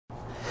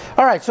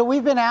All right, so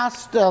we've been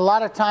asked a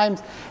lot of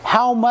times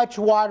how much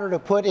water to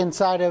put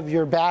inside of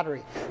your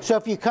battery. So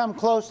if you come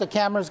close, the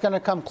camera's going to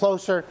come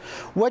closer.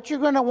 What you're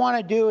going to want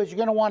to do is you're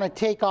going to want to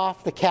take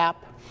off the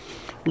cap,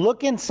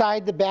 look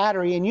inside the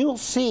battery, and you'll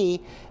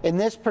see in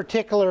this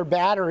particular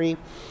battery,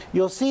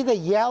 you'll see the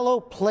yellow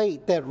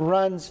plate that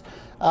runs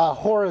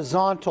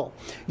horizontal.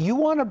 You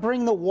want to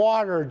bring the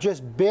water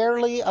just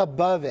barely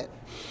above it.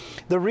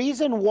 The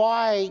reason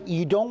why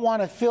you don't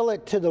want to fill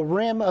it to the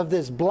rim of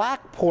this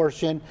black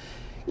portion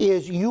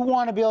is you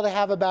want to be able to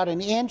have about 1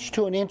 inch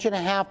to 1.5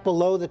 inches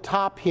below the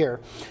top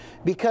here,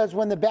 because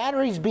when the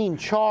battery's being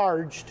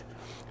charged,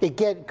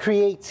 it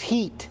creates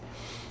heat.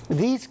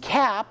 These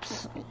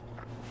caps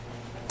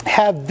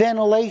have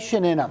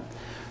ventilation in them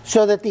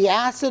so that the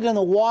acid and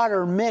the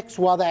water mix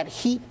while that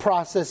heat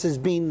process is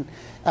being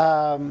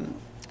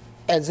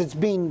as it's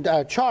being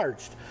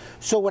charged.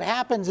 So what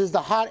happens is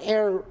the hot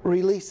air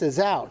releases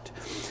out.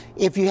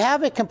 If you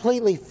have it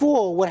completely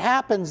full, what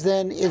happens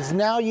then is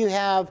now you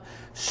have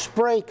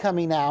spray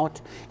coming out,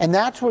 and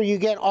that's where you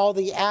get all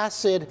the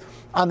acid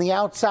on the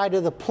outside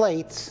of the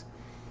plates,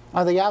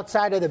 on the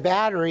outside of the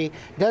battery.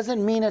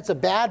 Doesn't mean it's a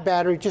bad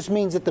battery, it just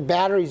means that the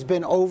battery's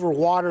been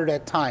overwatered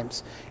at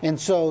times, and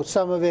so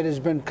some of it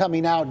has been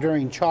coming out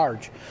during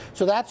charge.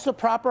 So that's the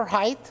proper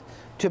height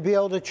to be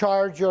able to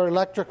charge your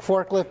electric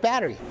forklift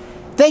battery.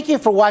 Thank you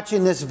for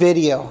watching this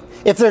video.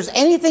 If there's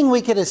anything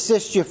we could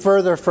assist you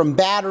further, from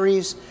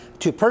batteries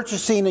to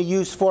purchasing a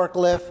used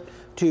forklift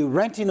to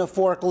renting a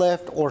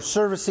forklift or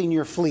servicing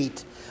your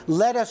fleet,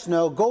 let us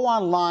know. Go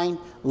online,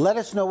 let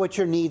us know what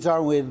your needs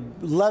are.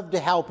 We'd love to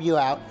help you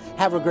out.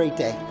 Have a great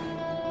day.